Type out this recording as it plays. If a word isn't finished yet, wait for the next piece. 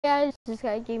Guys, this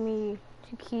guy gave me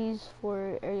 2 keys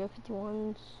for Area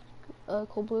 51's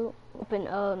Cold Blue. Open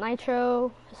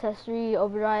Nitro, Accessory,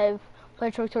 Overdrive,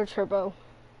 Play Truck Tour Turbo.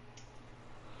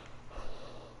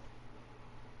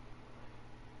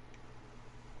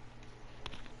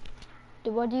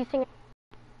 What do you think?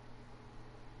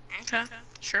 Okay,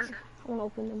 sure. I want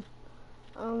to open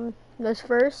them. This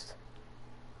first.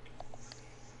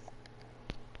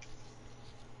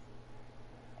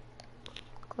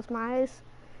 Close my eyes.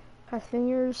 Cross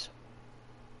fingers.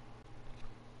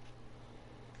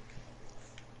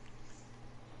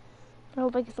 I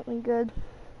hope I get something good.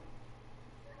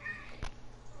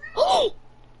 Oh!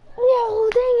 No,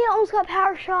 dang it! I almost got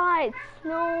power shots.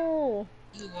 No.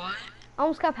 You what? I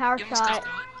almost got power You almost shot. got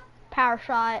what? Power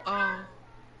shot. Oh.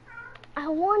 I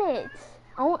want it.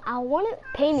 I want it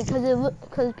painted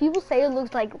because people say it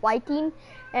looks like Lightning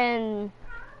and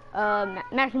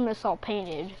Magnum Assault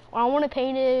painted. Or I want it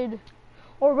painted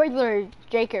or regular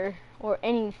Jaker or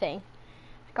anything.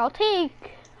 Like I'll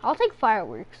take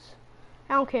fireworks.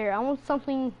 I don't care. I want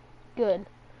something good.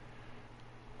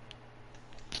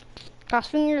 Cross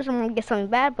fingers. I'm gonna get something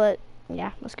bad, but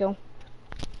yeah, let's go.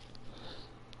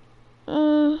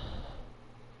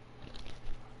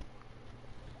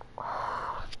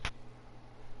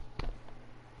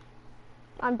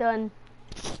 I'm done.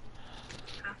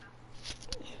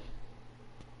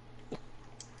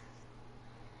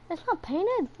 It's not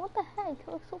painted. What the heck? It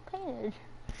looks so painted.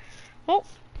 Oh,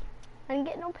 I didn't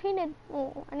get no painted.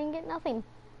 Oh, I didn't get nothing.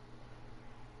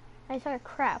 I just got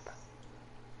crap.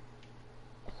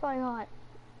 That's what I got.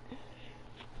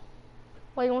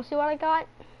 Well, you want to see what I got?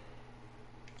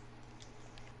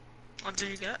 What did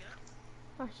you get?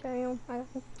 I'll show you. I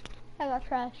got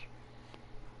trash.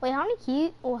 Wait, how many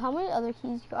keys? Oh, how many other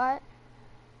keys you got?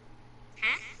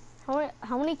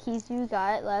 How many keys do you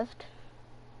got left?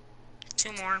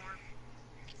 2 more.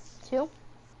 2?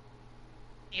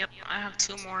 Yep, I have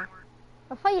 2 more.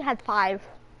 I thought you had 5.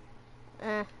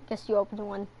 Guess you opened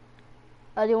one.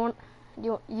 Do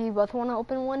you both want to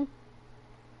open one?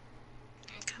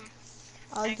 Okay.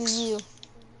 I'll Thanks. give you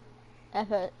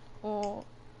effort for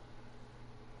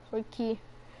key.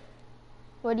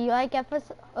 What do you like,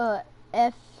 FG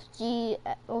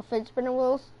or Fidget Spinner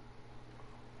wheels?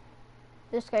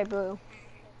 This guy blue.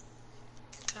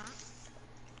 Okay.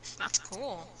 That's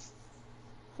cool.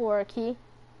 For a key.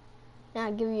 And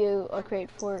I'll give you a crate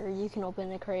for you can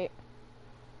open a crate.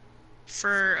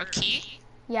 For a key?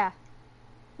 Yeah.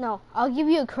 No, I'll give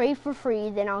you a crate for free,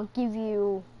 then I'll give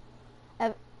you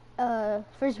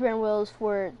Fidget Spinner wheels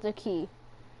for the key.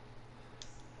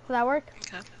 Will that work?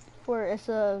 Okay. It's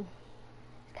kind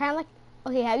of like,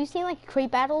 okay, have you seen like crate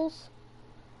battles?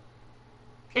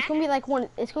 It's gonna be like one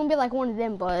of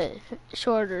them, but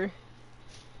shorter.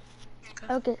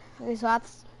 Okay, so I have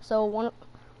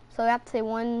to say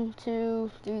 1,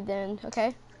 2, 3 then,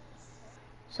 okay?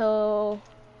 So,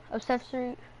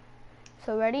 accessory,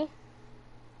 so ready?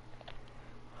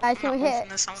 Guys, can we hit,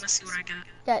 this. I want to see what I get.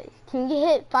 yeah, can you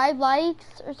hit 5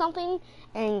 likes or something?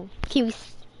 And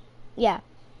yeah.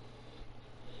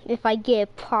 If I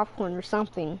get popcorn or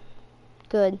something,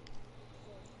 good.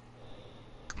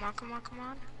 Come on, come on, come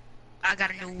on. I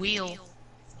got a new wheel.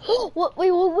 What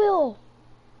wheel?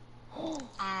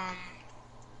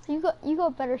 You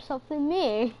got better stuff than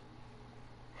me.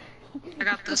 I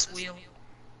got this wheel.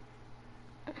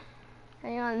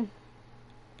 Hang on.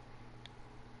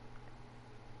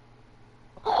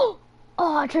 Oh,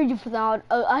 I traded you for that.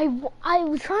 I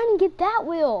was trying to get that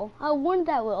wheel. I wanted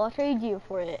that wheel. I'll trade you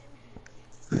for it.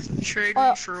 Trade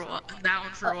me for what? That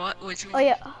one for what? Which one? Oh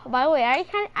yeah. By the way, I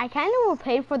kind of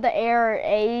paid for the Air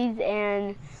A's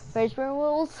and Fidget Spinner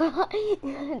wheels. Just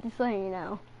so you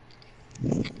know.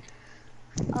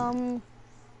 I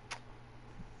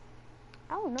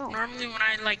don't know. Normally when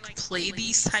I like play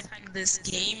this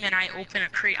game and I open a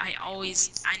crate, I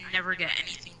never get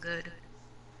anything good.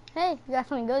 Hey, you got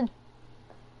something good.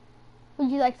 Would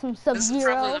you like some This is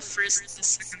probably Sub-Zero the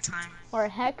second time. or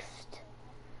Hexed?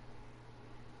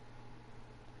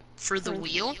 For the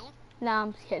wheel? Nah,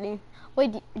 I'm just kidding.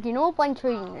 Wait, do you know what blind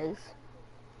trading is?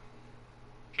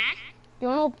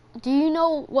 Do you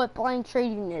know what blind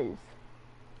trading is?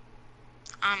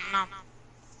 No.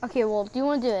 Okay, well, do you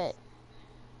want to do it?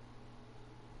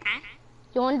 Do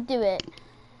you want to do it?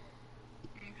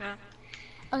 Okay.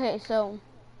 Okay, so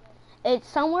it's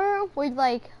somewhere where you're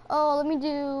like, oh, let me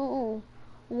do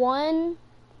 1,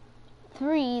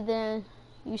 3, then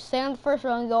you stay on the first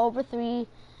row and go over 3,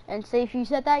 and say if you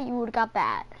said that, you would have got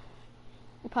that.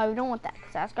 You probably don't want that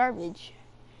because that's garbage.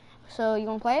 So you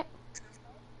want to play it?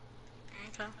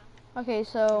 Okay. Okay,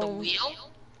 so The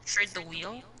wheel? Trade the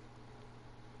wheel?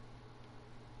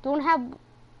 don't have.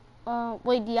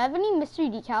 Wait, do you have any mystery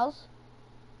decals?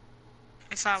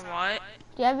 If I what?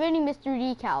 Do you have any mystery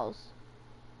decals?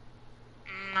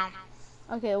 No.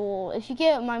 Okay, well, if you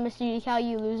get my mystery decal,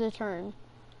 you lose a turn.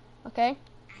 Okay?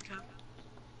 Okay.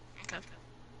 Okay.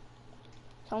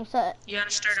 So I'm set. You gonna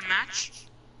start a match?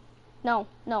 No,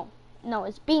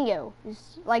 it's bingo.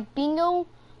 It's like bingo,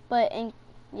 but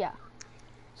yeah.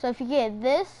 So if you get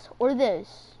this or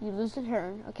this, you lose a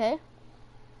turn, okay?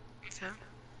 Okay.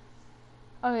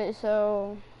 Okay,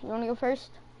 so you wanna go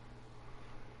first?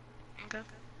 Okay.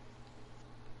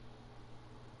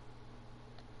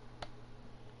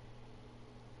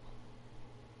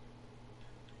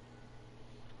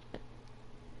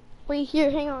 Wait,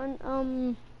 here, hang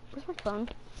on. Where's my phone?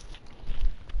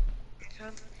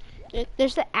 Okay.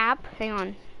 There's the app. Hang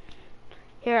on.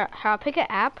 Here, I'll pick an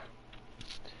app.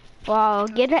 Well, I'll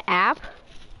get an app.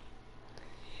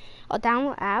 I'll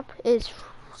download app. It's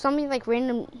something like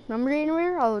random number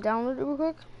generator. I'll download it real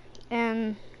quick.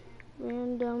 And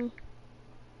random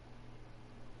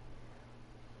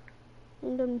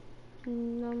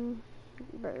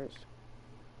numbers.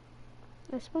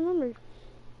 I spelled numbers.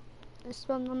 I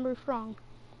spelled numbers wrong.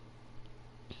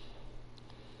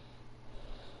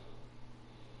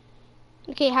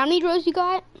 Okay, how many rows you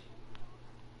got?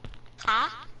 Huh?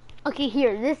 Okay,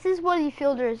 here. This is what the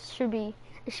filters should be.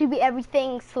 It should be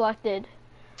everything selected,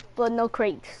 but no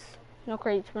crates. No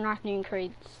crates. We're not doing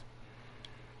crates.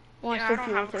 Yeah, I don't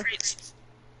have crates.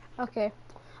 Okay.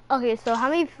 Okay, so how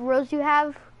many rows do you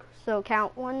have? So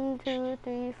count 1, 2,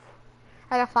 3, 4.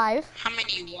 I got 5. How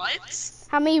many what?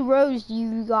 How many rows do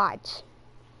you got?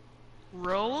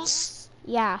 Rows?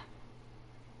 Yeah.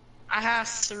 I have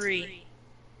 3.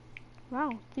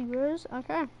 Wow, 3 rows.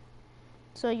 Okay.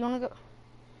 So you wanna go?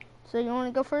 So you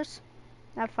wanna go first?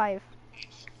 I have 5.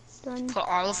 Done. Put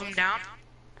all of them down?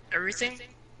 Everything?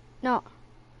 No.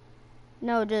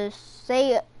 No, just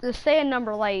say a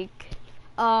number like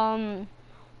 1.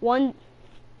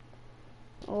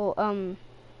 Well,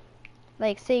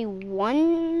 like say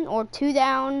 1 or 2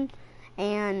 down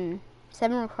and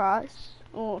 7 across.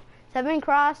 Well, 7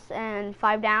 across and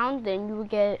 5 down, then you will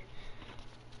get,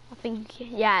 I think,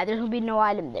 yeah, there will be no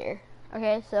item there.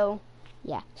 Okay, so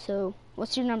yeah, so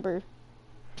what's your number?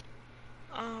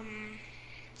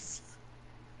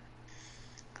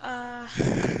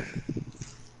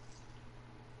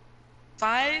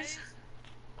 5?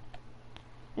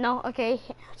 No, okay,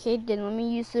 then let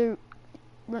me use the,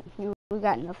 you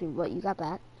got nothing, but you got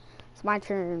that. It's my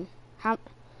turn.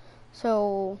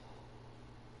 So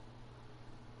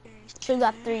you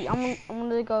got 3. I'm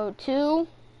gonna go 2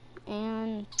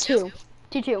 and 2.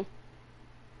 2, 2.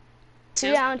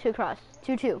 2 down, 2 across.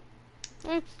 2, 2.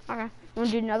 Okay. You wanna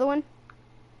do another one?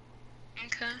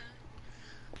 Okay.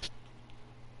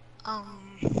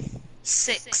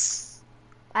 6.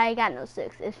 I got no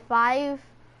 6. It's 5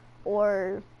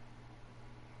 or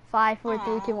 5, 4,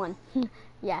 3, 2, 1.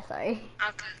 Yeah, sorry.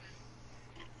 Okay.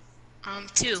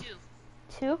 2.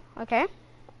 2, okay.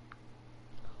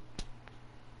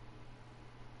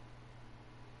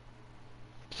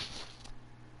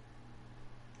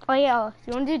 Oh yeah,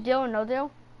 you wanna do deal or no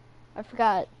deal? I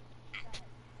forgot.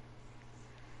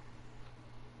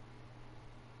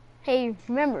 Hey,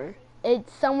 remember,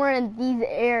 it's somewhere in these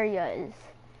areas.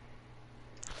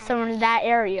 Somewhere in that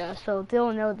area, so deal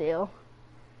or no deal.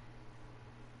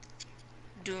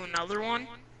 Do another one?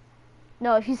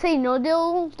 No, if you say no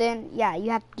deal, then yeah,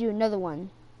 you have to do another one.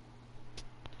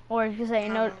 Or if you say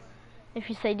no, if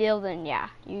you say deal, then yeah,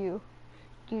 you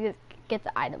get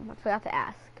the item. I forgot to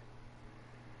ask.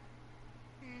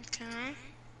 Okay.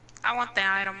 I want the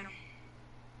item.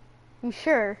 You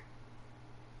sure?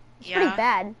 It's Yeah. pretty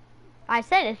bad. I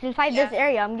said it's inside Yeah. this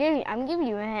area. I'm giving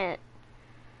you a hint.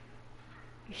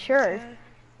 You sure? Okay.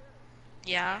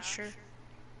 Yeah, sure.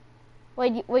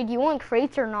 Wait, do you want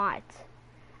crates or not?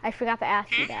 I forgot to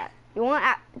ask you that. Do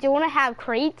you want to have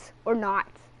crates or not?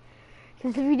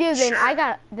 Because if you do, then Sure. I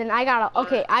got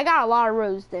a lot of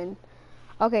rows then.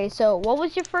 Okay, so what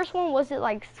was your first one? Was it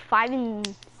like 5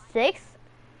 and 6?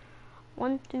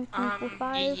 1, 2, 3, 4,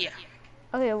 5. Yeah.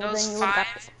 Okay, well Those then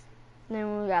 5.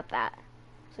 we got that.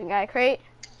 So you got a crate.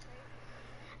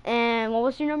 And what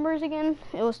was your numbers again?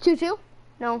 It was 2, 2.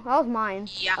 No, that was mine.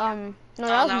 Yeah. No,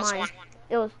 Oh, that was mine. 1.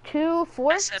 It was 2,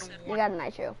 4. I said You 1. got a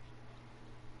nitro.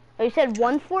 Oh, you said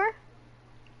 1, 4?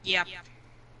 Yeah.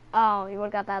 Oh, you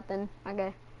would've got that then.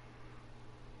 Okay.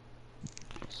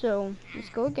 So let's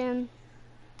go again.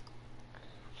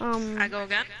 I go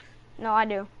again? No, I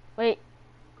do. Wait.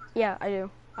 Yeah, I do.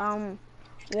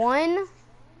 1.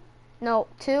 No,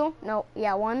 2. No,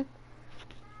 yeah, 1.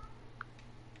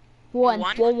 1.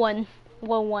 1? 1.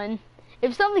 1. 1.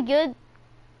 if something good,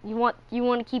 you want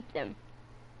to keep them.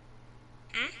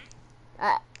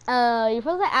 You're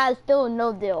supposed to add still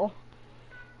no deal.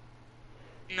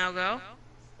 No go.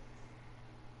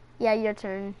 Yeah, your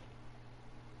turn.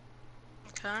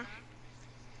 Okay.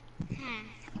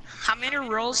 How many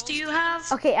rolls do you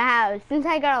have? Okay, I have, since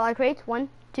I got a lot of crates, 1,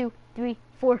 2, 3,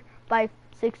 4, 5,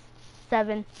 6,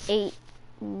 7, 8,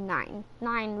 9.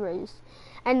 9 rows.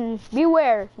 And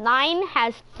beware, 9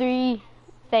 has 3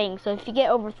 things. So if you get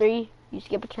over 3, you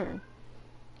skip a turn.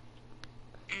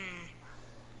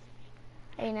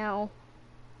 I know.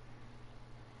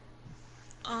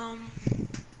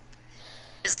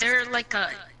 Is there like a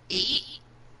 8?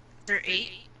 There 8?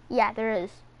 Yeah, there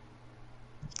is.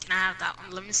 Can I have that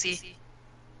one? Let me see.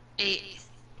 8.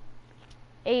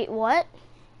 8 what?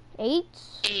 8?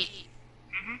 8.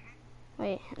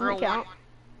 Wait, let Row me count.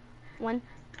 1.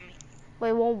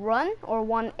 Wait, 1 run or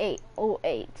 1 8? Oh,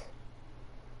 8.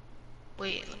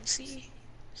 Wait, let me see.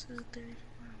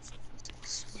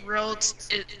 Row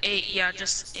 8, yeah,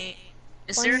 just 8.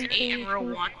 Is there an 8 in row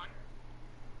 1?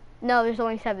 No, there's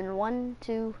only 7. 1,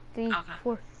 2, 3, Okay.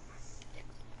 4.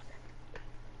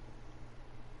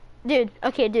 Dude,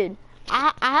 okay, dude.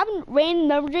 I have a random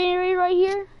number generator right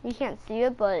here. You can't see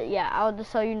it, but yeah, I'll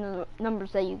just tell you the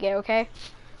numbers that you get, okay?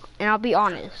 And I'll be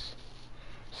honest.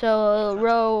 So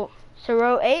row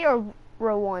 8 or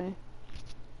row 1?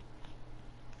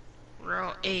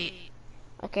 Row 8.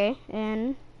 Okay,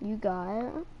 and you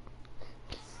got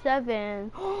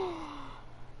 7.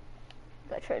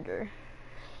 Got treasure.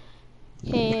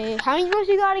 Okay, how many rows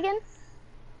you got again?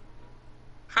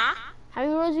 Huh? How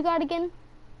many rows you got again?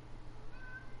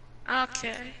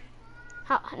 Okay.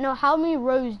 How many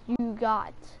rows you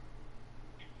got?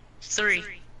 3.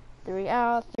 3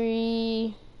 out,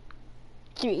 3.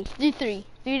 3. Do 3.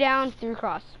 3 down, 3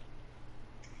 across.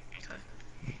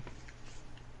 Okay.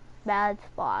 Bad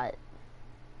spot.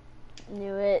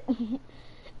 Knew it.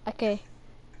 Okay.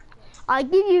 I'll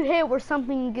give you a hint where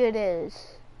something good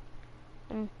is.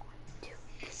 1, 2,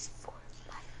 3, 4,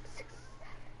 5, 6,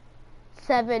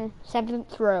 7.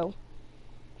 7th row.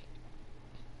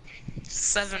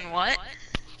 7 what?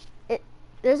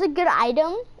 There's a good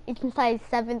item. It's inside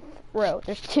 7th row.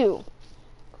 There's 2.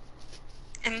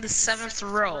 In the 7th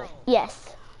row.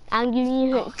 Yes. I'm giving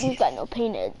you hints. Okay. You've got no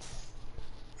painted.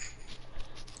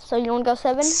 So you want to go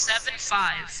 7? 7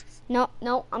 5. No,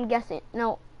 I'm guessing.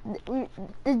 No. The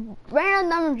random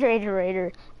number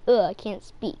generator. Ugh, I can't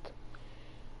speak.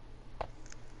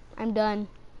 I'm done.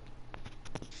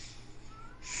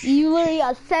 You literally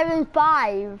got 7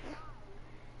 5.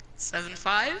 7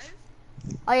 5.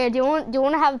 Oh yeah, do you want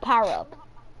to have a power up?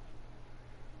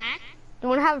 Hmm? Do you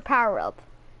want to have a power up?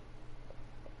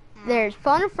 There's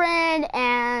phone a friend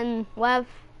and left,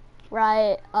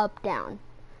 right, up, down.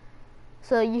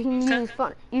 So you can use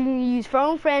phone. You can use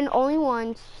phone friend only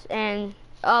once, and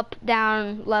up,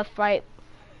 down, left, right,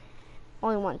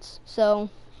 only once. So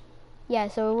yeah.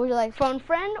 So would you like phone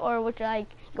friend, or would you like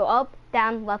go up,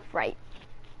 down, left, right?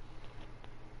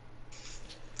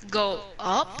 Go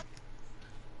up.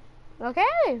 Okay.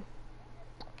 You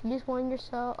just want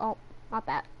yourself. Oh, not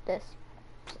that. This.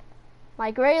 My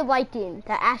gray lighting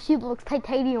that actually looks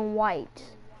titanium white.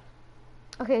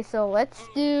 Okay, so let's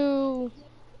do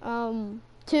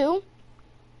 2,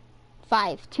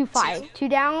 5, 2, 5, 2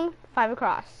 down, 5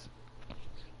 across.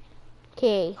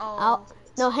 Okay,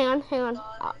 no, hang on.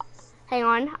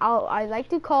 I'd like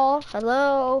to call.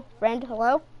 Hello, friend.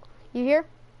 Hello, you here?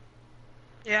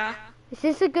 Yeah. Is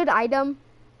this a good item?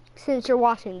 Since you're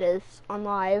watching this on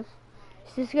live,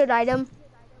 is this a good item?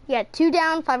 Yeah, 2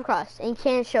 down, 5 across, and you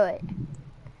can't show it.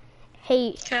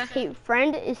 Hey, hey,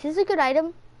 friend, is this a good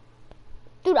item?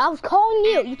 Dude, I was calling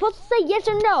you. You're supposed to say yes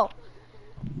or no.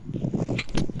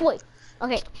 Boy.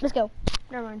 Okay, let's go.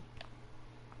 Never mind.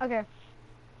 Okay.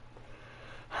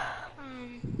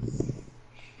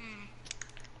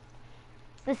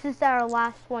 This is our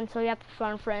last one, so you have to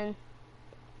phone friend.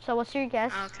 So what's your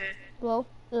guess? Okay. Row?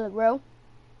 Row?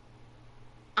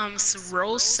 So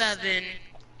row 7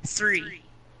 3.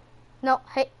 No,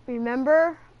 hey,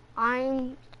 remember,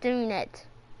 I'm doing it.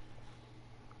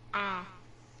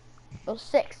 Oh,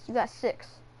 6. You got 6.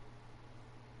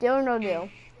 Deal or no deal?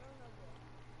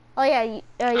 Oh yeah, you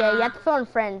have to phone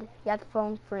friend. You have to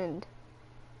phone friend.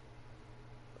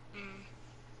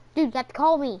 Dude, you have to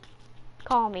call me.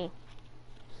 Call me.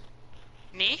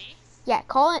 Me? Yeah,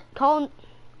 call it.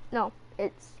 No,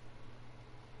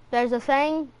 there's a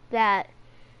saying that,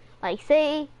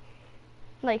 say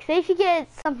if you get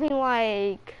something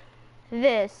like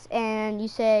this, and you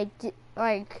say, say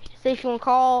if you want to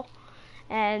call,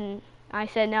 and I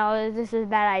said, no, this is a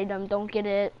bad item, don't get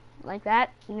it, like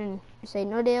that, and then say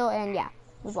no deal, and yeah,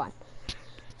 move on.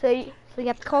 So you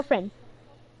have to call a friend.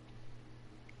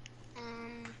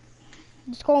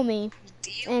 Just call me,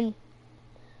 Deal? and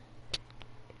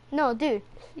no, dude.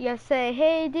 You have to say,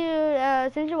 hey,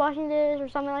 dude, since you're watching this or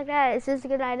something like that, is this a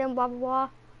good item? Blah blah blah.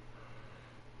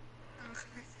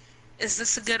 Is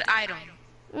this a good item?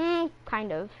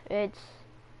 Kind of. It's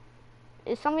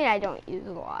something I don't use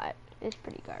a lot. It's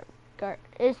pretty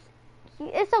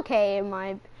it's okay in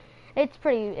my. It's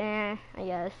pretty I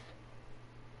guess.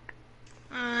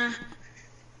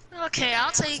 Okay,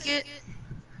 I'll take it.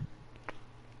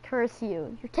 Curse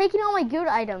you! You're taking all my good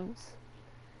items.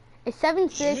 It's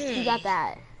 7-6. You got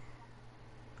that.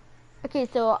 Okay,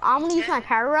 so I'm gonna use my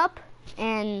power up,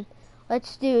 and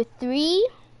let's do 3,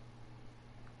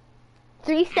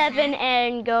 7,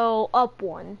 and go up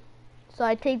 1. So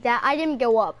I take that item,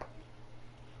 go up.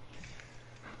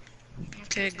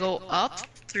 Okay, go up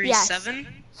 3, Yes. 7.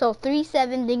 So 3,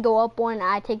 7, then go up 1.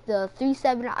 I take the 3,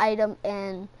 7 item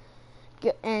and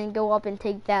go up and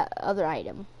take that other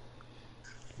item.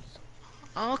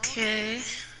 Okay.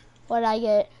 What I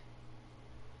get?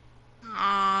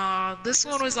 This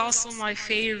one was also my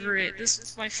favorite. This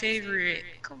was my favorite.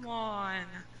 Come on.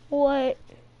 What?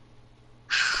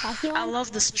 I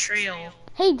love this trail.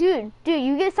 Hey, dude,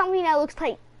 you get something that looks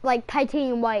like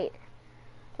titanium white.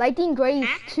 Lightning gray is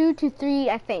 2 to 3,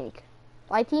 I think.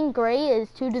 Lightning gray is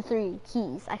 2 to 3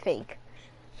 keys, I think.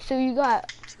 So you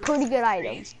got pretty good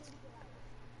items.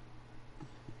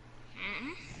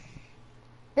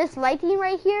 This lightning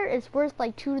right here is worth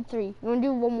like 2 to 3. You wanna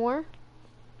do one more?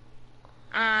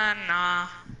 Nah.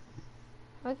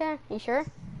 Okay, you sure?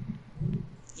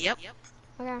 Yep.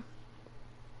 Okay.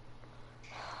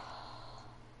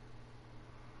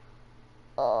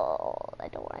 Oh, I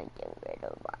don't want to get rid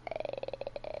of my...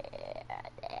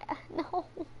 No.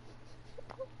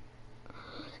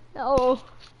 No.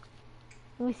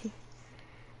 Let me see.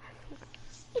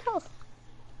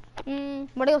 No.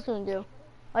 What else you want to do?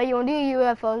 Oh, you want to do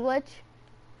a UFO glitch?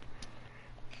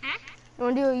 You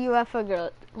want to do a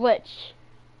UFO glitch?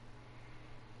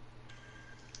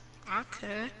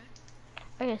 Okay.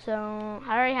 Okay, so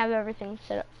I already have everything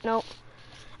set up. Nope.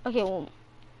 Okay, well...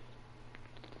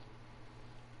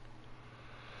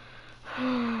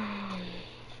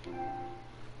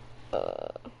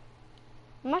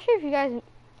 I'm not sure if you guys...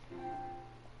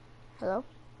 Hello?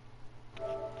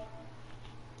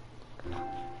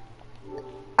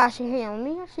 Actually, hang on,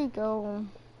 let me actually go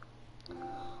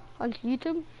on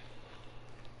YouTube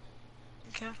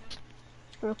Okay.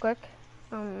 real quick.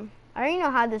 I already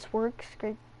know how this works.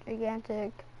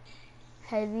 Gigantic,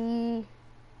 heavy,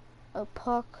 a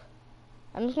puck.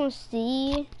 I'm just gonna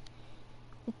see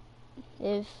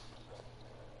if...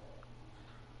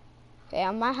 Okay,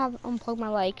 I might have unplugged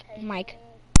my mic.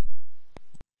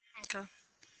 Okay.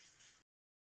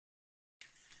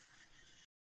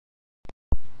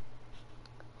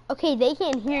 Okay, they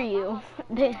can't hear you.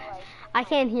 I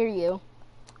can't hear you.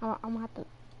 I'm gonna have to...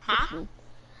 Huh?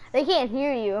 They can't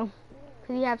hear you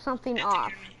because you have something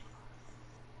off.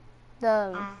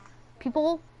 The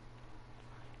people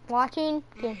watching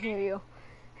can't hear you.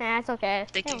 And that's okay.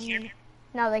 They can hear me?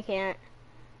 No, they can't.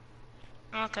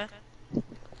 Okay.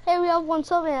 Hey, we have 1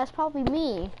 sub, and that's probably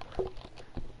me.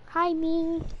 Hi,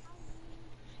 me.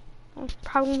 I'm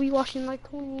probably gonna be watching like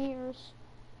 20 years.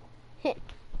 Okay.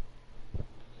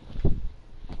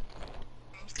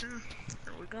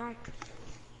 There we go.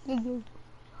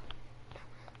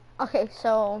 Okay,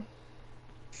 so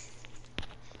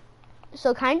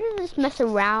kind of just mess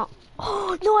around.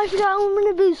 Oh no, I forgot. I'm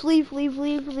gonna boost. Leave.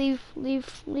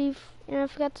 And I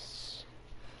forgot to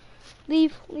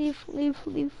leave.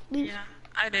 Yeah,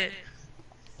 I did.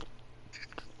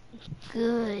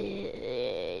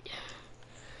 Good.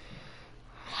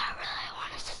 I really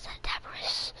want to set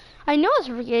Debris. I know I was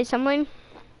forgetting something.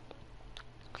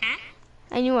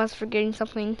 I knew I was forgetting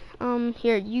something.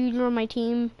 Here, you join my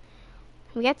team.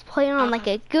 We have to play on like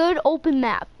a good open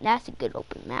map. That's a good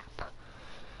open map.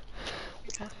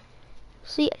 Okay.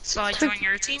 See, So I join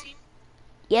your team?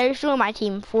 Yeah, just join my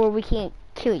team before we can't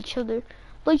kill each other.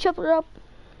 Blow each other up.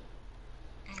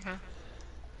 Okay.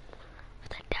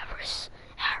 The Debris.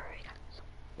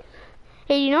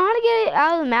 Hey, you know how to get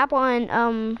out of the map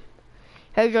on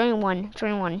here, join one.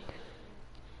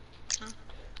 Huh?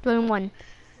 Join 1.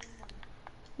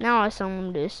 Now I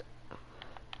summon this.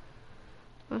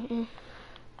 Okay.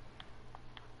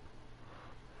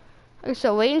 Okay,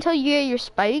 so wait until you get your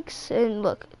spikes and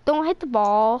look. Don't hit the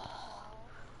ball.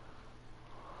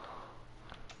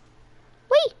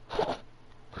 Wait.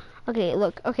 Okay,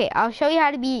 look. Okay, I'll show you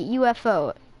how to be a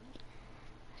UFO.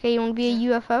 Okay, you want to be a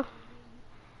UFO?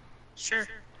 Sure.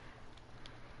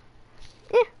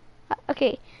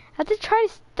 Okay, I have to try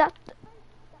to stop the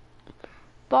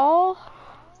ball.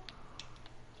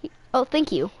 Oh,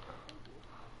 thank you.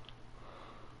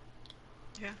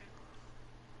 Yeah.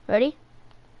 Ready?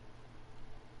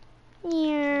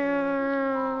 Yeah.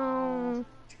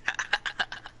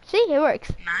 See, it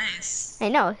works. Nice. I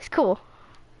know, it's cool. Do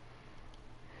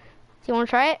you want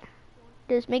to try it?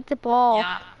 Just make the ball.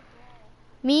 Yeah.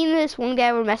 Me and this one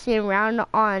guy were messing around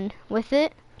on with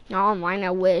it. Not online,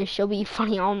 I wish. It'll be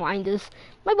funny online. Just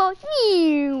my ball.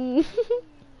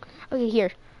 Okay,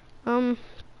 here.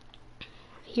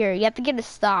 Here, you have to get it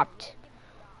stopped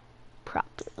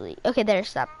properly. Okay, there,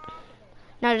 stop.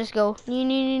 Now just go.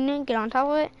 Get on top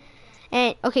of it.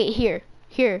 And okay, here.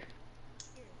 It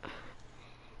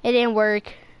didn't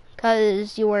work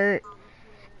because you weren't.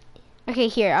 Okay,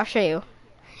 here, I'll show you.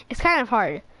 It's kind of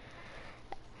hard.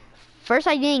 First,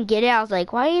 I didn't get it. I was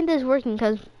like, why ain't this working?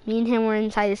 Because me and him were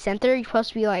inside the center. You're supposed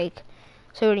to be like,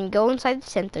 so you're going to go inside the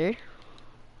center.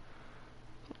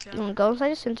 Okay. You want to go inside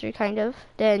the center, kind of.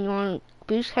 Then you want to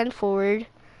boost kind of forward.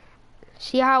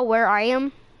 See how where I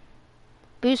am?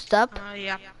 Boost up.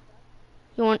 Yeah.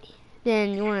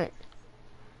 Then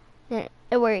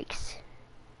it works.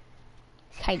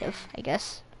 Kind of, I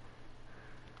guess.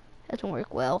 Doesn't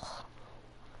work well.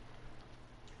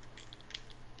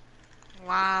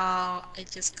 Wow, I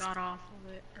just got off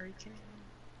of it. Are you kidding me?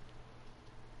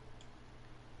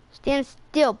 Stand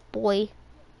still, boy.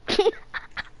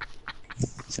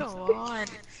 So on.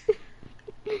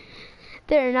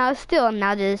 There, now still.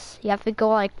 Now just, you have to go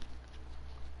like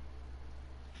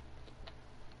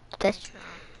this.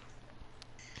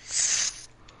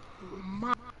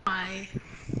 My.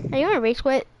 Are you gonna race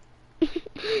quit?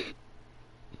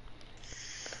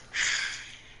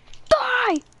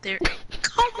 Die! There.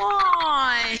 Come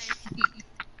on.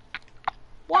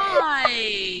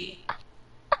 Why?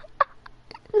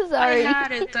 Sorry. I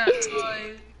had it that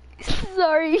time.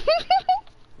 Sorry.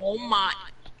 Oh my.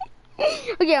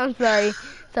 Okay, I'm sorry.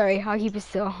 Sorry, I'll keep it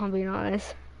still. I'm being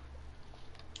honest.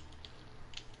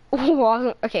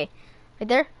 Okay, right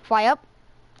there. Fly up.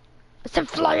 It's a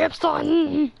fly up,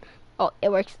 son. Oh,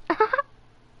 it works.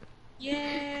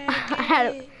 Yeah. I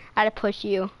had to push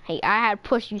you. Hey, I had to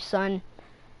push you, son.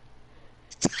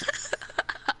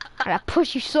 I had to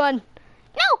push you, son.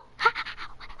 No.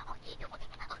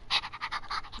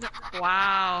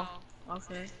 Wow.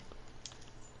 Okay.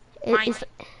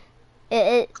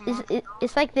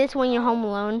 It's like this when you're home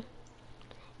alone.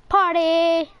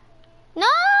 Party. No.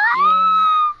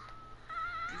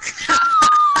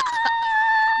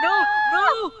 Yeah.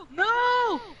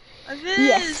 No! I missed.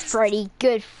 Yes, Freddy.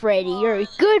 Good, Freddy. You're a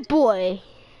good boy.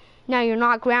 Now you're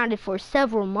not grounded for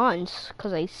several months,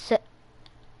 because I said...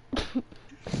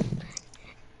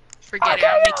 Forget it,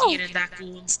 I'm making it in that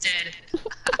pool instead.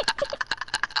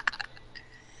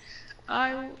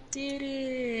 I did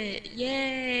it!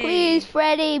 Yay! Please,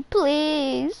 Freddy,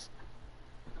 please.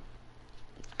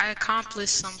 I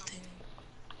accomplished something.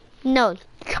 No,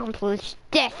 accomplish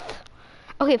death.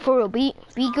 Okay, for real, be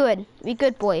good. Be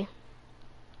good, boy.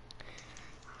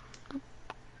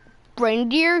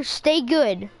 Reindeer, stay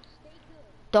good.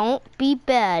 Don't be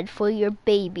bad for your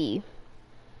baby.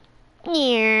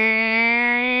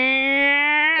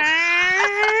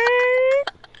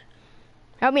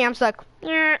 Help me, I'm stuck.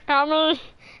 Help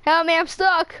me, I'm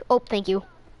stuck. Oh, thank you.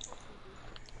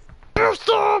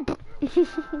 Stop.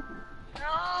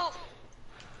 No!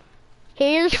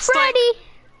 Here's It's Freddy.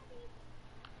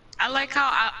 I like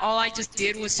how all I just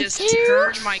did was just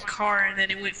turn my car and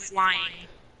then it went flying.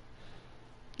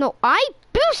 No, I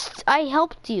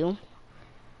helped you.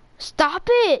 Stop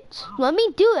it. Let me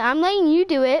do it. I'm letting you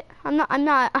do it. I'm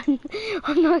not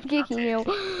kicking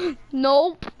you.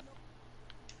 Nope.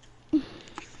 Oh,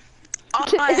 how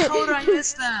did I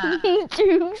miss that?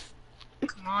 Juice.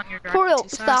 Come on, you're For real, too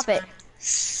fast, stop it. man.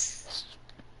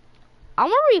 I'm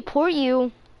gonna report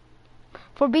you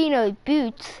for being a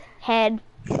boots head.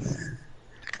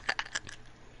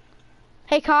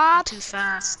 Hey, cop. Too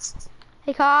fast.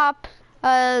 Hey, cop.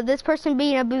 This person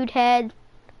being a boot head.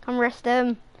 Come arrest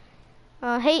them.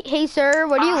 Hey, sir,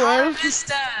 where do you How live? did I miss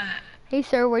that? Hey,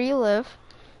 sir, where do you live?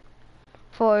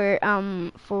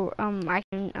 I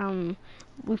can,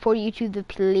 report you to the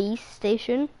police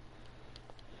station.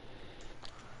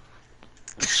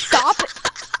 Stop it.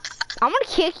 I'm gonna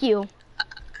kick you.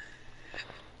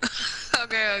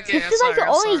 Okay, This is like the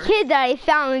only kid that I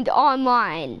found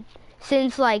online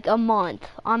since like a month.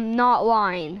 I'm not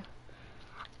lying.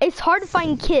 It's hard to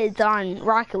find kids on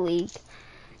Rocket League.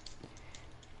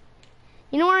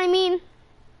 You know what I mean?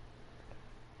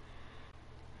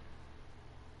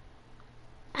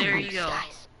 There you go.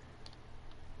 Guys.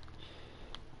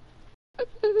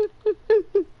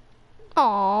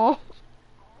 Aww.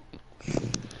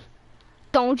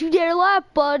 Don't you dare laugh,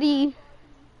 buddy.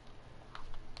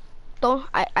 Don't,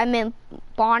 I meant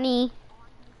Bonnie.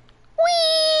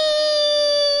 Whee!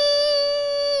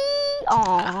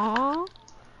 Aww.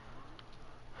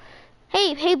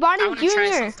 Hey, Bonnie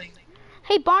Jr.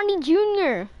 Hey, Bonnie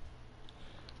Jr.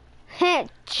 Heh,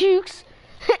 Jukes.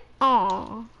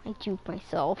 Aw, I juked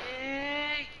myself.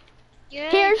 Yay.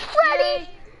 Here's Freddy.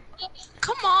 Yay.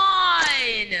 Come on.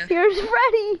 Here's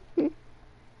Freddy.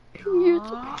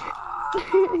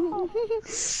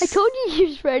 I told you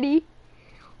here's Freddy.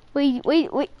 Wait.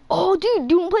 Oh, dude,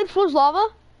 do you want to play the Frozen Lava?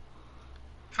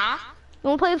 Huh? You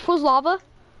want to play the Frozen Lava?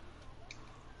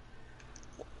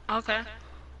 Okay.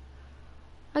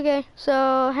 Okay,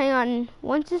 so hang on.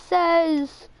 Once it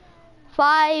says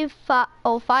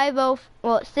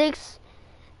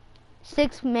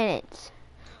 6 minutes.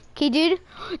 Okay, dude.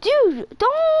 Dude,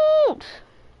 don't.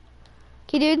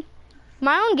 Okay, dude.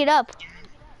 Marlon, get up.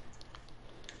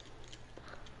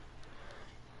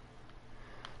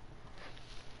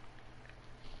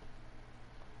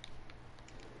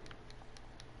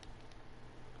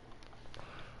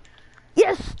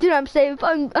 Yes, dude, I'm safe.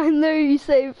 I'm literally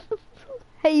safe.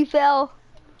 Hey, you fell.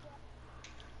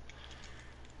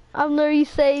 I'm literally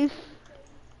safe.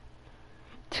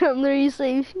 Dude, I'm literally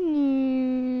safe.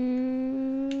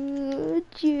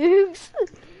 Jukes.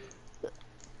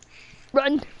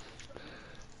 Run.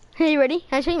 Hey, you ready?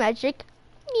 Can I show you magic?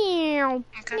 Meow.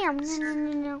 Okay. Meow.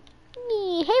 Meow.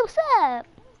 Hey, what's up?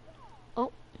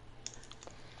 Oh.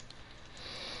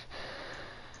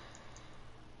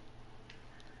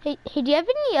 Hey, do you have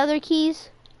any other keys?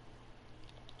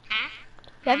 Hmm?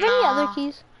 Do you have any other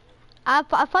keys? I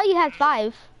thought you had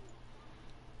 5.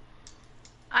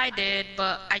 I did,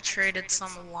 but I traded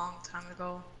some a long time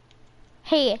ago.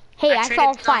 Hey, I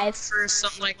saw traded 5. for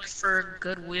some for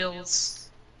good wheels.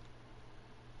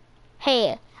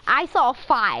 Hey, I saw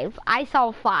 5. I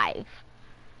saw 5.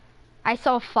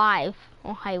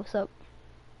 Oh, hi, what's up?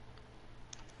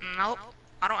 Nope,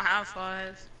 I don't have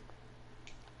 5.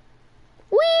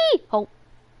 Whee!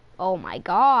 Oh my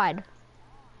god.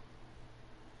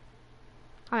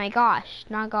 Oh my gosh,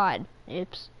 not God.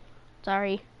 Oops.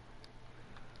 Sorry.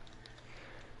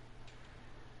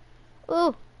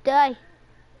 Ooh, die.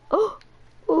 Oh.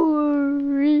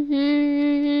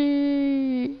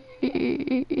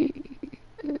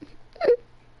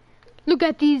 Look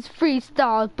at these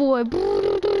freestyles, boy.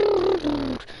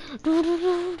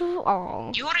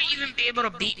 Oh. You wouldn't even be able to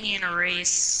beat me in a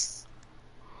race.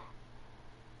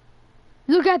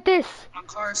 Look at this. My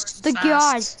car's too The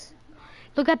fast. god.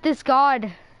 Look at this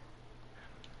god.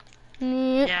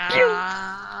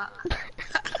 Yeah.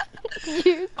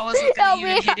 You, I wasn't gonna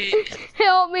even hit it.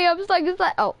 Help me, I'm stuck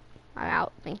inside. Oh, I'm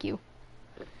out, thank you.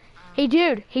 Hey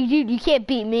dude, you can't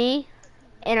beat me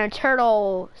in a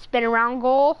turtle spin around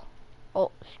goal.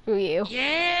 Oh, screw you.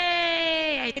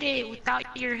 Yay! I did it without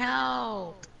your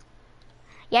help.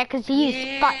 Yeah, cause he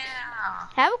used spikes.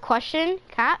 I have a question.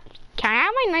 Can I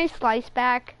have my nice slice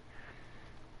back?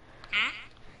 Hmm?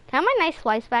 Can I have my nice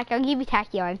slice back? I'll give you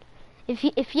Tachyon. If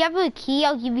you have a key,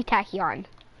 I'll give you Tachyon.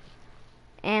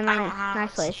 And I my don't have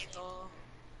nice a slice. key,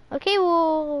 though. Okay,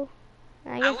 well,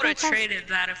 I I guess would have traded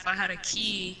that if I had a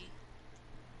key.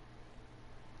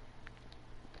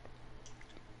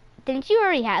 Didn't you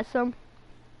already have some?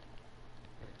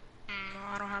 No,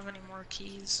 I don't have any more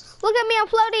keys. Look at me, I'm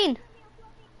floating.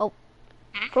 Oh,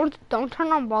 Hmm? don't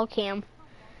turn on ball cam,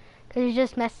 cause it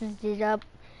just messes it up.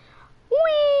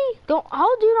 Whee!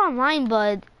 I'll do it online,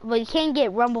 but you can't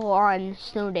get Rumble on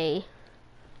Snow Day.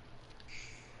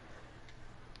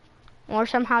 Or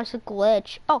somehow it's a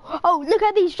glitch. Oh, look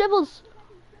at these dribbles.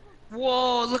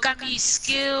 Whoa, look at these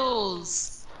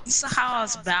skills. You saw how I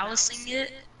was balancing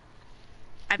it?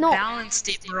 I No. balanced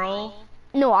it, bro.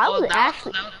 No, I Oh, was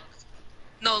actually.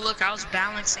 No, look, I was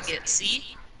balancing it.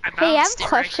 See? I Hey, I have balanced a it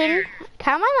question. right Can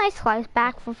I have my nice slice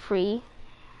back for free?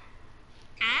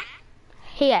 there. Hmm?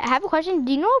 Hey, I have a question.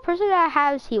 Do you know a person that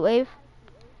has Heatwave?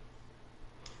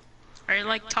 Are you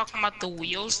like talking about the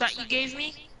wheels that you gave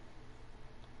me?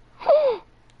 Look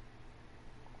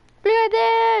at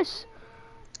this.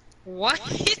 What?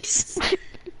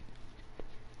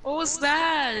 What was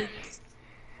that?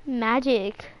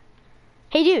 Magic.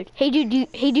 Hey dude,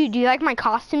 do you like my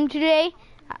costume today?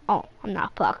 Oh, I'm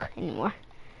not Puck anymore.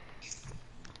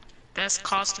 Best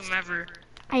costume ever.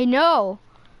 I know,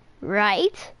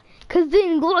 right? Cause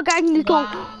then little guy can just go,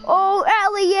 oh,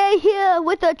 Allie, yeah, here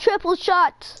with a triple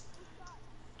shot.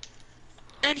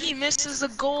 And he misses the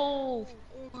goal.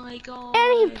 Oh my god.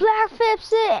 And he black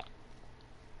flips it.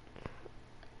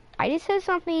 I just said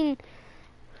something.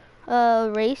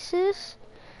 racist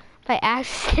by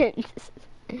accident.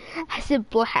 I said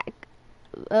black.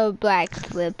 Black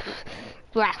flip.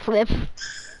 Black flip.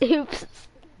 Oops.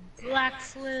 Black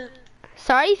flip.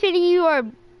 Sorry if any of you are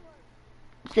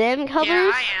them colors.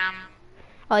 Yeah, I am.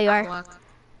 Oh, you I'm are? black.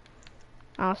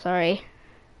 Oh, sorry.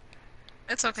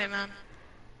 It's okay, man.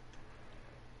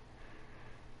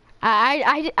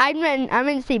 I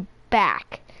meant to say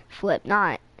back flip,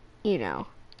 not, you know.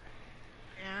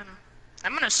 Yeah, I know.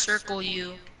 I'm gonna circle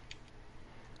you.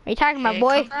 Are you talking about Hey,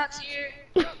 boy? come back here.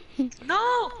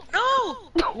 No, no!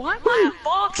 Why am I on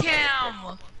ball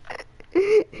cam?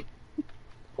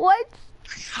 What?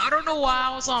 I don't know why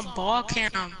I was on ball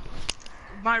cam.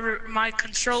 My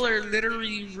controller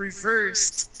literally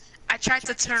reversed. I tried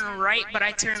to turn right, but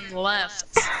I turned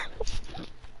left.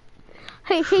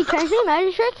 Hey, can I show you a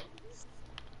magic trick?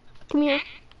 Come here.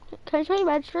 Can I show you a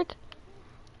magic trick?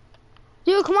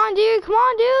 Dude, come on, dude. Come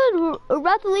on, dude. We're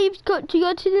about to leave to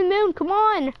go to the moon. Come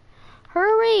on.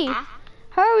 Hurry. Huh?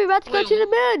 Hurry, we're about to go Wait, to the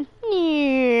moon.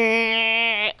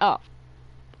 Yeah. Oh.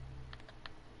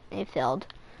 It failed.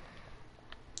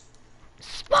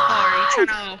 Oh, are you Sparks! trying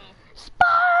to?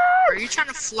 Sparks! Are you trying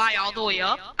to fly all the way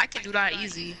up? I can do that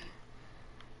easy.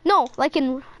 No, like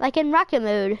in rocket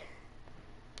mode.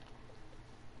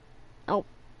 Oh.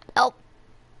 Oh.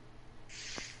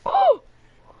 Oh!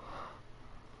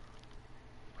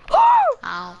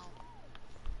 Ow.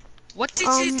 What did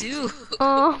you do?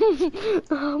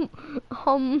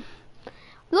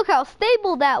 Look how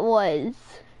stable that was.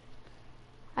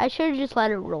 I should have just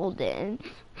let it roll in.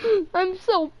 I'm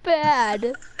so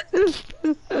bad. Dude,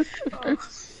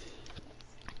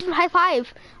 high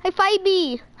five. High five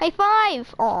me. High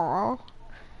five. Aw.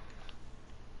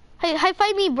 Hey, high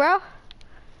five me, bro.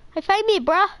 High five me,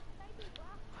 bro.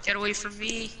 Get away from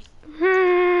me.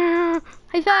 High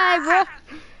five, bro.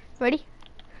 Ready?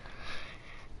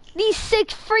 These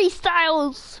 6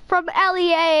 freestyles from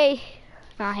LEA.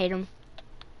 I hate them.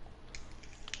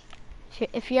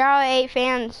 If you're all 8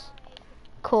 fans,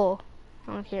 cool.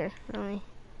 I don't care, really.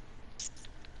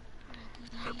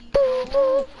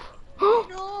 No,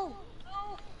 no,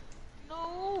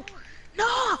 no,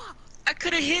 no! I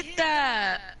could have hit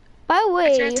that. By the I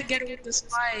way, tried to get it with the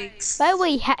spikes. have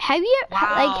you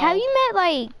Wow. have you met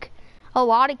like a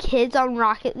lot of kids on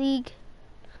Rocket League?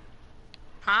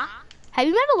 Huh? Have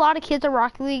you met a lot of kids on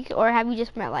Rocket League, or have you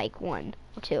just met like 1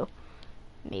 or 2,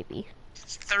 maybe?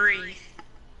 3.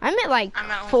 I met like I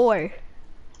met 4.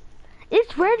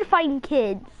 It's rare to find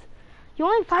kids. You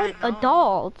only find I know.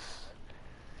 adults.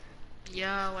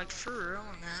 Yeah, like for real,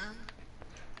 man.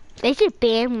 They should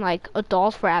ban like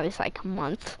adults for at least like a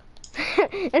month,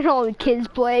 and all the kids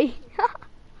play.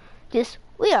 Just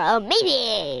we are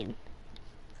amazing.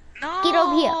 No. Get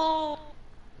over here.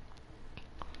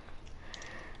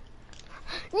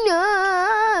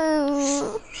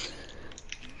 No.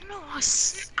 No,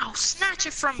 I'll snatch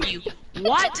it from you.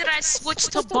 Why did I switch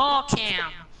to ball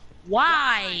cam?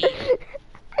 Why?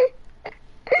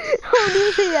 How do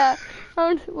you say that?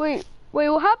 Wait,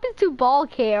 what happened to ball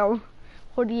cam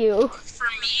for you? For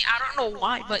me, I don't know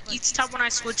why, but each time when I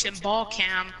switch in ball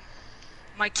cam,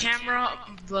 my camera,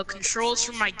 the controls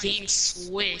for my game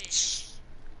switch.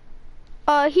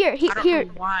 Here, I don't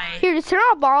know why. here, just turn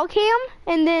on ball cam,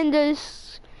 and then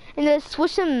just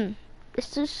switch them.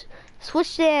 Just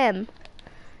switch them.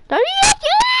 Don't you?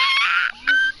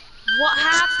 What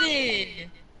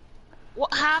happened?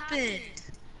 What happened?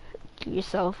 Give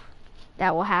yourself.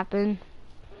 That will happen.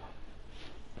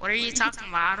 What are you talking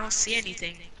about? I don't see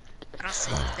anything. I don't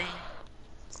see anything.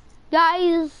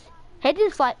 Guys, hit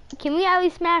this like. Can we at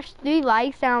least smash 3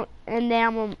 likes down, and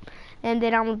then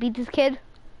I'm gonna beat this kid.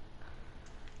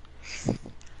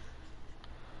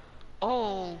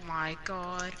 Oh my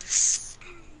god.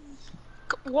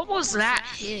 What was that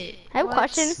hit? I have a What?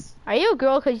 question. Are you a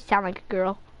girl? Cause you sound like a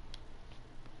girl.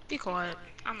 Be quiet.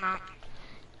 I'm not.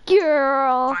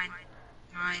 Girl.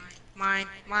 Mine.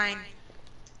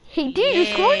 Hey, dude, you're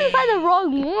scoring inside the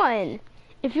wrong one.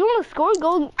 If you want to score,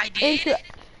 go I did. into.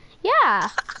 Yeah.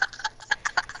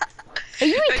 Are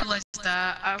you? I realized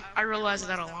that. I realized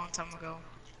that a long time ago.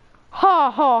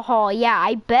 Ha ha ha. Yeah,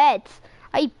 I bet.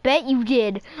 I bet you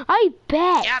did. I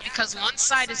bet. Yeah, because one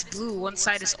side is blue, one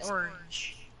side is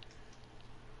orange.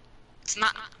 It's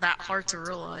not that hard to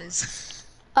realize.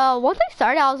 Once I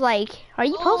started, I was like, "Are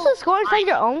you supposed to score inside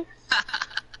your own?"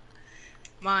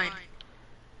 Mine.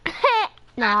 I had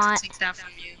Not. to take that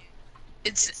from you.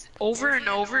 It's over and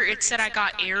over. It said I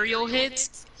got aerial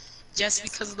hits just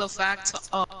because of the fact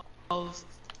of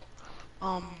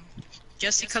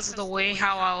just because of the way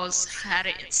how I had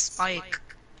it in Spike.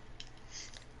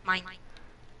 Mine.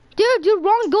 Dude,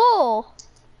 wrong goal.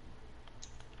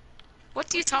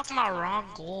 What are you talking about? Wrong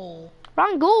goal.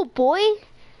 Wrong goal, boy.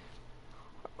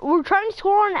 We're trying to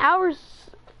score on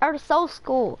our self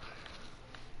goal.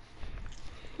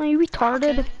 Are you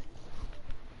retarded? Okay.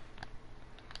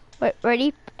 Wait,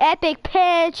 ready? Epic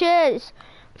pitches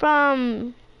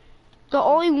from the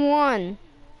only one,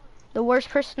 the worst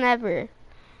person ever.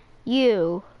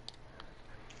 You.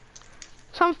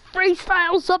 Some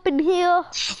freestyles up in here.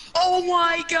 Oh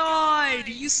my god!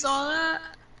 You saw that?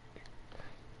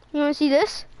 You wanna see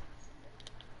this?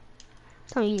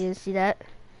 Tell me you didn't see that.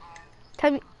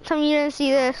 Tell me you didn't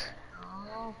see this.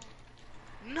 No.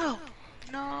 No.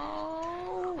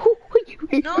 No.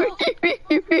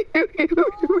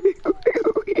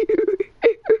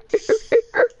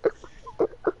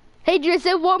 Hey, just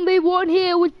said 1v1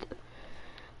 here with.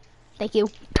 Thank you.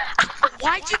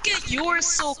 Why'd you get yours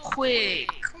so quick?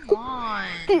 Come on.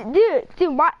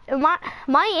 Dude,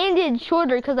 my ended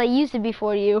shorter because I used it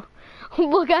before you.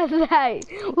 Look at that.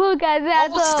 Look at that,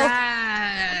 What was though.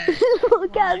 that?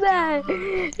 Look at that.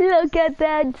 Look at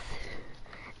that.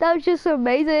 That was just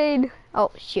amazing.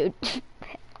 Oh, shoot.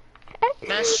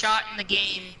 Best shot in the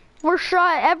game. Worst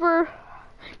shot ever.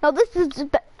 No, this is.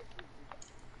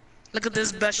 Look at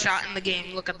this best shot in the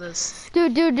game. Look at this.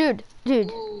 Dude.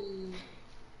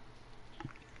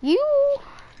 Ooh.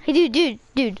 Hey,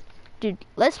 dude.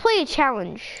 Let's play a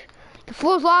challenge. The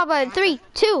floor's lava in 3,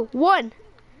 2, 1.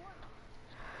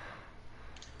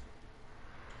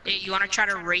 Hey, you wanna try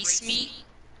to race me?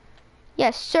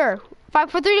 Yes, sir. 5,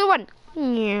 4, 3, 2, 1. Wait,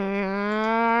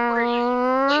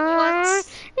 what?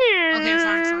 Okay,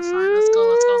 fine. Let's go.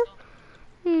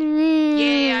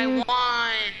 Yay, I won.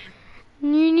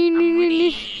 I'm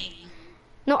winning.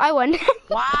 No, I won.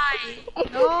 Why?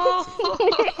 No.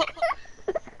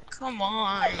 Come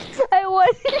on. I won.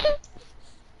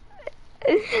 I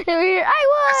As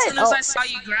won. soon as I saw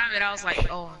you grab it, I was like,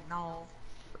 oh no.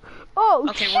 Oh,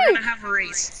 Okay, shoot. we're gonna have a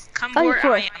race. Come Okay, where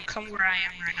sure. I am. Come where I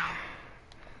am right now.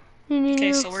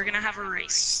 Okay, so we're gonna have a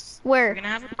race. Where? We're gonna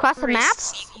have a Across the race map? to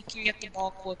see who can get the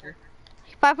ball quicker.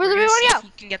 5, 4, We're 3, gonna 1, see go. who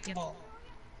can get the ball.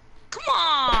 Come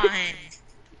on.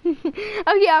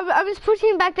 Okay, I'm just pushing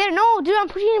it back there. No, dude, I'm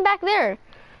pushing it back there.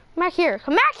 Come back here.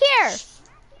 Come back here.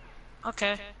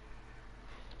 Okay.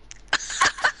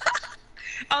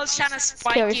 I was trying to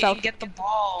spike Kill it yourself. and get the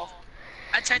ball.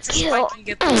 I tried to Kill. spike and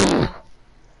get the ball.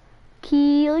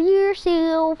 Kill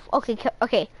yourself. Okay,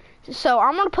 okay. So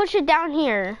I'm gonna push it down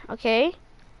here. Okay.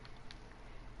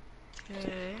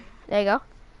 Okay. There you go.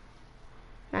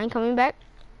 Now I'm coming back.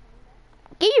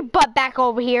 Get your butt back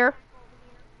over here.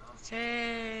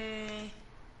 Okay.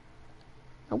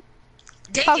 Nope.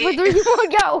 Dang 5, 4, 3, it. 1,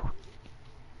 go.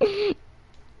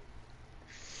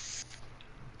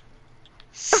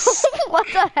 What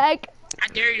the heck? I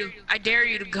dare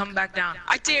you to come back down.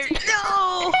 I dare you.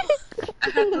 No! I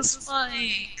had the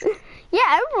spike.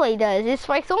 Yeah, everybody does. It's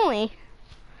spikes only.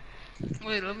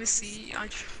 Wait, let me see.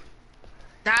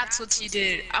 That's what you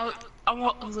did. I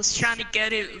was trying to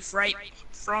get it right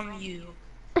from you.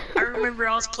 I remember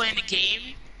I was playing a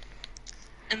game,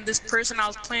 and this person I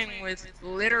was playing with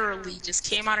literally just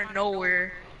came out of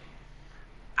nowhere,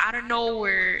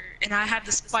 and I had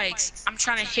the spikes. I'm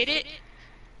trying to hit it,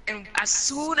 and as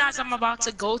soon as I'm about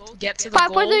to go to get to the 5,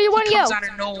 goal, 4, 3, 2, 1, he comes go. out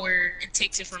of nowhere and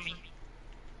takes it from me.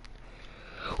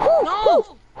 Whoo, No!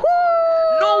 whoo,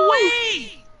 whoo. No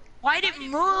way! Why did it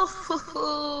move?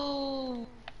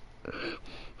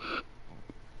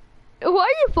 Why are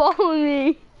you following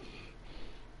me?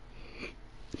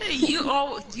 Hey,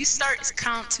 you start to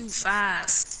count too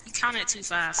fast. You count it too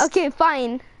fast. Okay,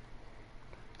 fine.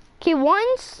 Okay,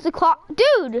 once the clock,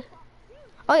 dude.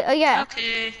 Oh yeah,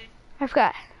 Okay. I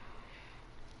forgot.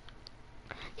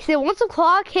 He said once the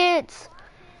clock hits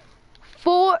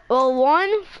 1,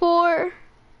 4,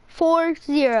 4,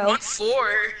 0. 1,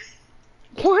 4.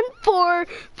 1, 4,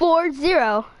 4,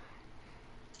 0.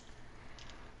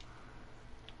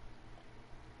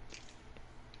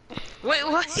 Wait,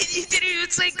 what? You didn't even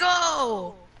say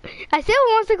go. I said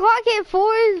once the clock hit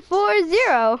 4, 4,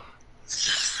 0.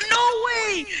 No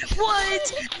way!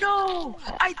 What? No!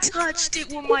 I touched it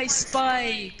with my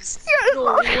spikes.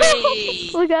 No way!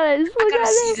 Look at this. I Look gotta at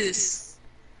see this. this.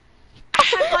 I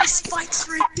had my spikes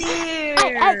right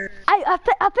there.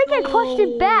 I think I clutched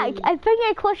it back. I think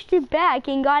I clutched it back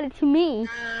and got it to me.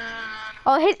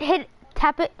 Oh, hit,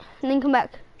 tap it, and then come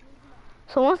back.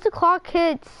 So once the clock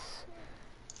hits.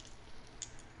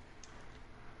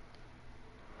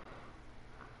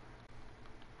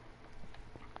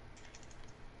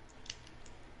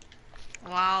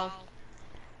 Wow.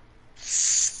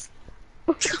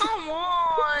 Come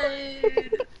on.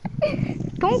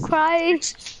 Don't cry.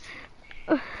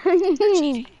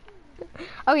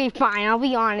 Okay, fine. I'll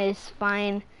be honest.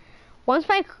 Fine. Once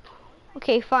my...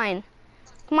 Okay, fine.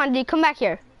 Come on, dude. Come back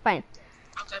here. Fine.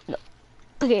 Okay.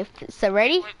 Okay, so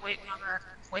ready? Wait,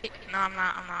 no, I'm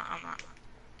not.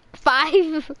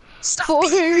 5, Stop 4,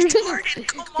 being retarded,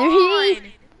 come 3. on!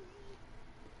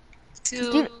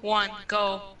 2, Dude. 1,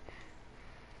 go.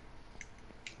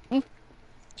 Mm.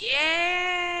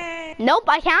 Yeah! Nope,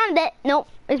 I counted it. Nope,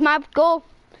 it's my goal.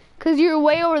 Cause you're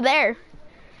way over there.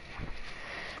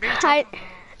 What are you I... talking about?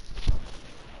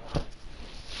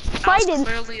 That was Fighting.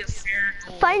 clearly a fair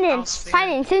goal. That Fighting. was fair.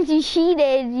 Fighting. Since you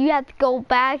cheated, you have to go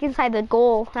back inside the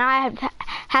goal. Now I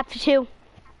have to too.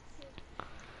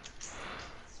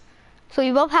 So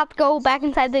you both have to go back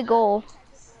inside the goal.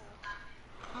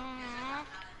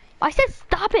 I said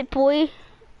stop it, boy.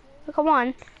 Come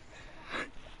on.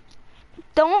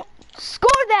 Don't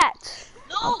score that.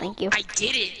 No, Oh, thank you. I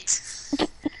did it.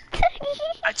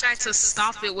 I tried to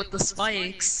stop it with the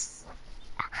spikes.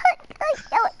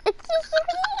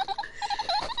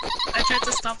 I tried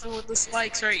to stop it with the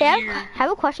spikes right here. I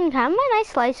have a question. Can I have my nice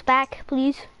slice back,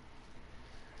 please?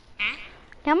 Hmm?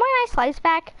 Can I have my nice slice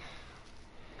back?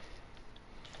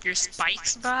 Your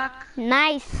spikes back?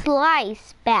 Nice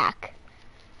slice back.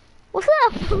 What's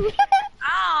up?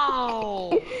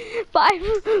 Ow!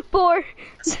 5, 4.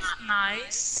 It's not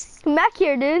nice. Come back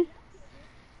here, dude.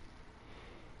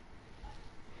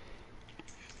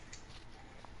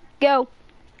 Go.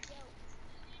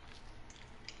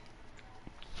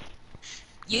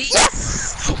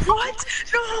 Yes! What?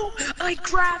 No! I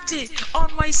grabbed it!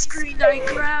 On my screen, I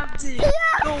grabbed it!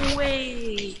 No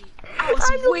way! I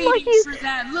was waiting for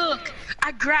that. Look!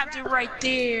 I grabbed it right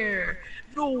there!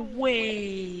 No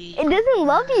way! It doesn't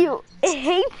love you. It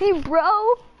hates you,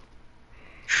 bro.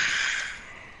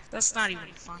 That's not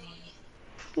even funny.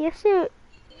 Yes, it.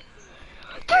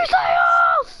 3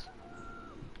 sales!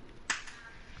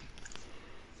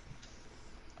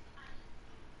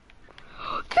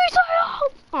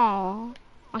 Aww.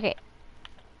 Okay.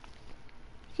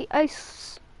 See,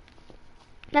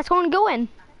 that's going to go in.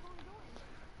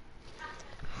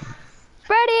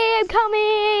 Ready, I'm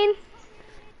coming.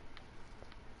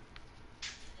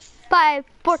 5,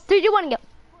 4, 3, 2, 1, go.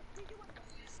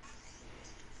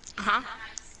 Uh-huh.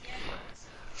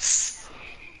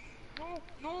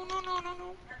 No.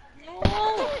 No!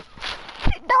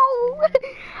 No!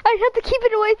 I have to keep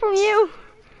it away from you.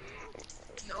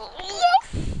 No!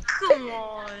 Yes! Come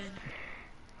on!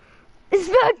 It's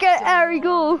back at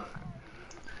Arigo.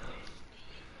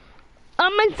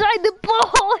 I'm inside the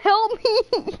ball, help me!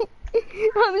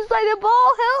 I'm inside the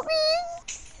ball, help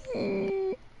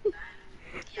me!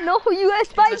 No, you guys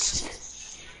fight!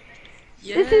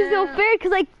 Yeah. This is no fair,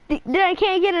 because then I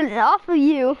can't get it off of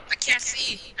you. I can't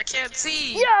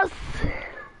see! Yes!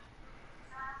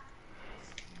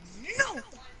 No!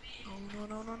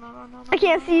 No. I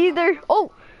can't see either.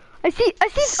 Oh! I see! Oh,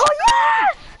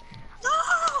 yes! No!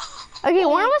 Okay,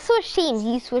 one of us switch teams.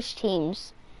 You switch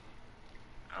teams.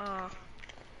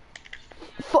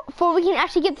 For we can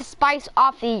actually get the spikes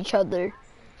off each other.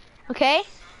 Okay?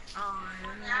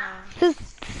 Yeah. So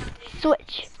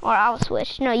switch. Or I'll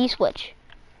switch. No, you switch.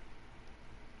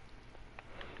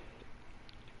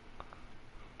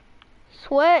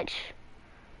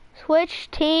 Switch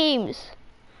teams.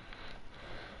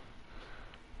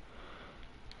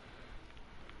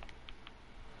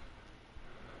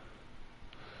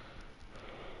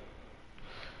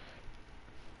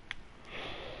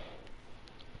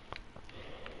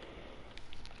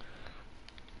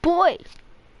 Boy.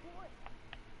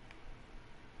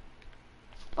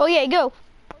 Oh yeah, go.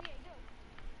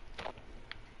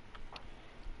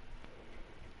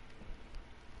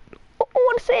 Oh,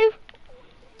 what a save.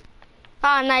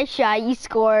 Ah, nice shot. You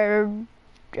scored.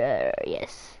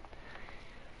 Yes.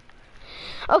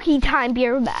 Okay, time. Be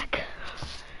right back.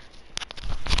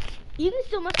 You can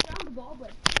still mess around the ball,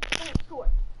 but don't score.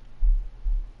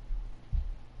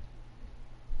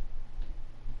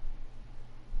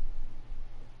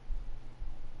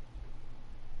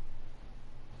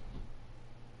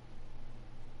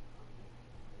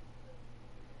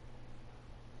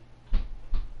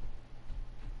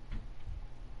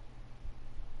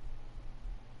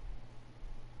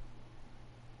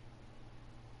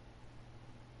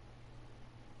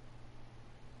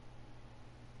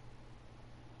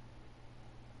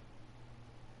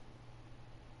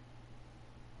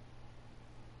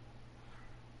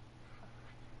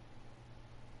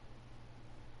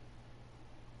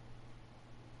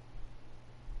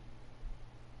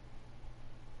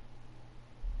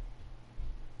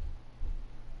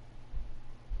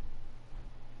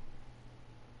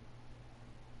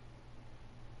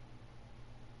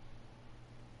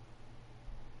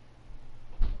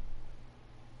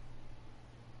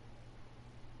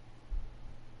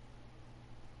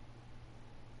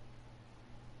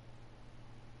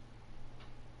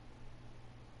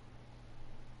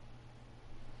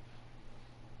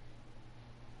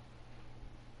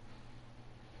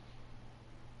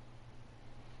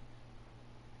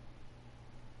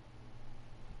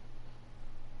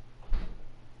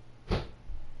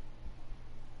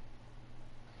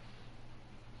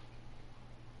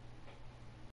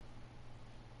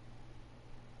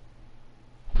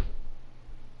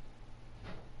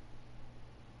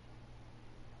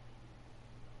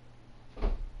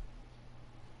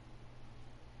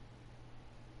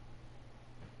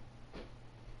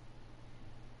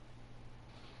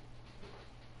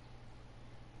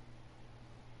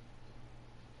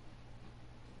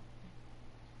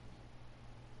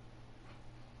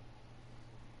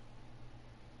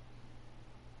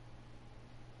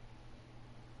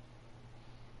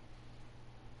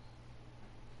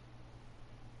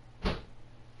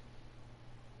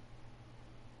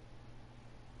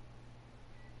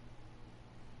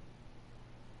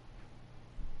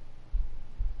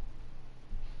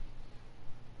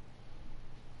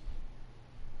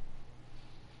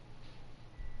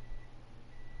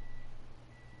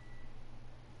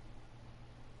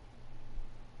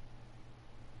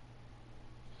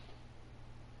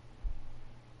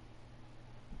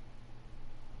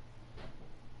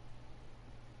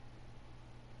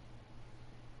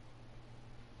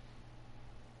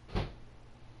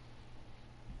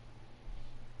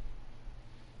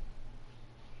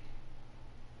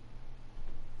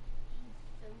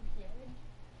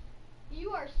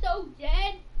 so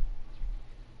dead.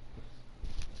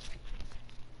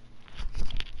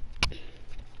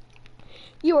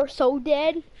 You are so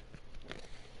dead.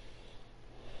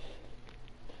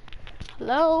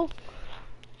 Hello?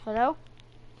 Hello?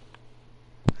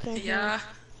 Can't hear Yeah.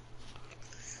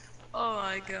 Oh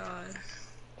my god.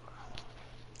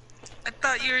 I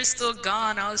thought you were still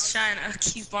gone. I was trying to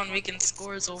keep on making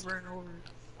scores over and over.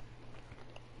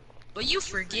 But you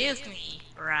forgive me,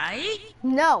 right?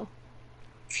 me. No.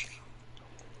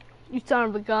 You son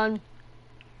of a gun.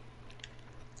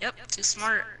 Yep, too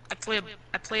smart.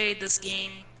 I played this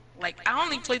game like I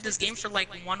only played this game for like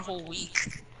 1 whole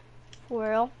week. For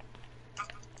real?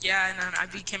 Yeah, and then I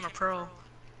became a pro.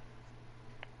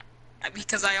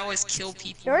 Because I always kill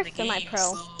people You're in a the game, semi-pro.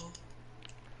 so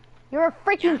You're a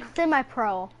freaking Yeah.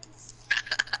 semi-pro.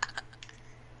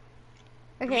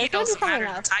 for Okay, me let's it go do doesn't something matter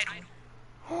the else.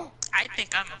 title. I think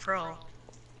I'm a pro.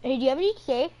 Hey, do you have a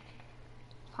GTA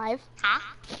 5? Huh?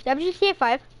 Do you have a GTA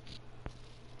 5?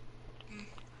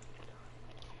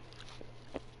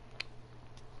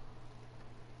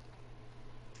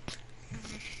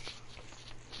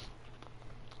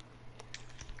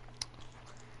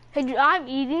 Hey, dude, I'm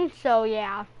eating, so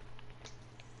yeah.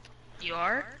 You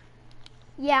are?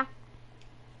 Yeah.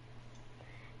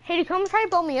 Hey, dude, come try to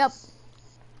blow me up.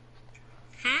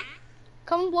 Hmm?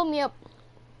 Come blow me up.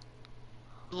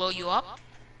 Blow you up?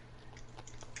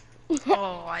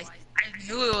 Oh, I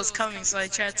knew it was coming, so I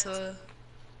tried to.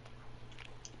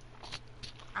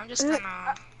 I'm just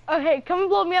gonna. Okay, come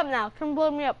blow me up now. Come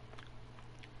blow me up.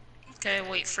 Okay,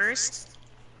 wait first.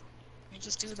 Let me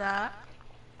just do that.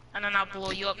 And then I'll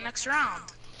blow you up next round.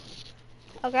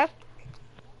 Okay.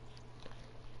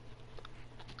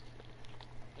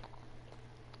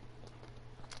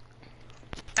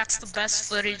 That's the best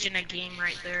footage in a game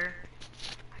right there.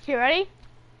 You ready?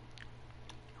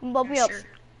 Come blow me Yeah, up. sure.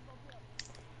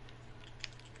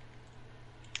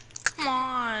 Come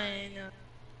on.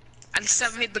 At least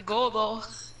I made the goal though.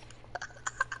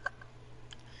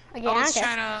 Okay, I was okay.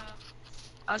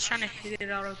 trying to hit it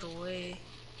out of the way.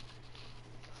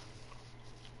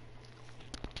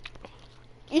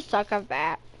 You suck at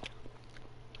that.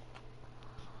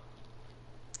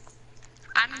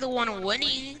 I'm the one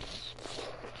winning.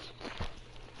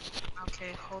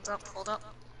 Okay, hold up, hold up.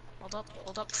 Hold up,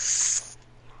 hold up.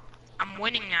 I'm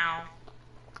winning now.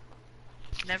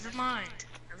 Never mind.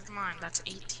 Never mind. That's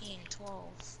 18,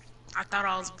 12. I thought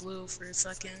I was blue for a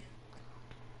second.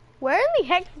 Where in the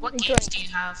heck? What is games do you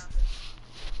have?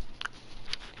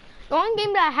 The only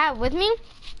game that I have with me,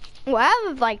 well, I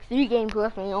have like 3 games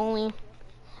with me only.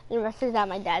 The rest is at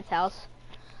my dad's house.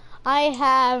 I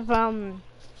have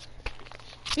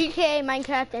GTA,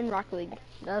 Minecraft, and Rocket League.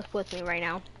 That's with me right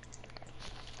now.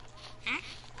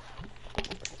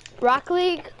 Rocket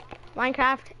League,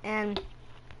 Minecraft, and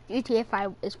GTA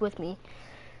 5 is with me.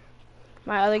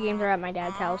 My other games are at my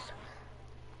dad's house.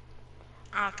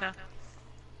 Okay.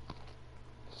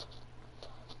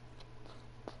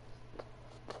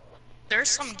 There's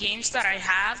some games that I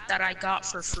have that I got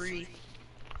for free.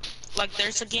 Like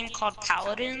there's a game called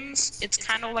Paladins. It's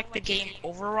kind of like the game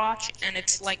Overwatch, and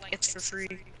it's for free.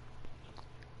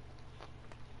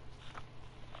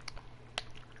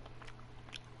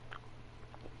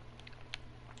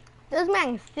 This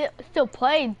man still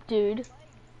plays, dude.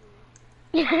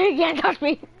 You can't touch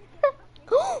me.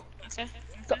 Okay.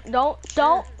 Don't.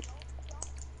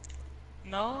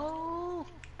 No.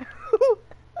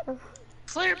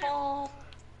 Clear ball.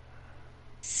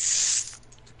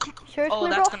 Sure, Oh, clear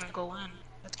that's ball? gonna go in.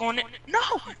 That's going in. No.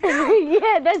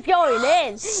 Yeah, that's going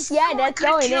in. Yeah, I that's could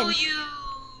going kill in. you.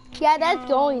 Yeah, that's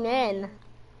going in.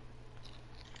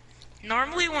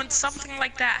 Normally when something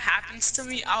like that happens to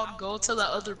me, I'll go to the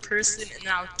other person and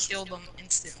I'll kill them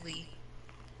instantly.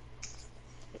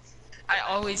 I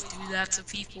always do that to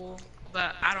people,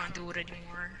 but I don't do it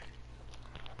anymore.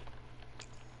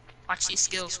 Watch these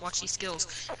skills, watch these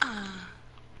skills.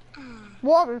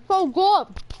 Water, so good.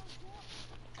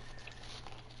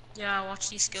 Yeah, watch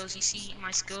these skills. You see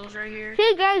my skills right here?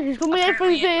 See, guys, it's gonna be it for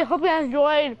Apparently- today. Hope you guys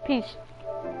enjoyed. Peace.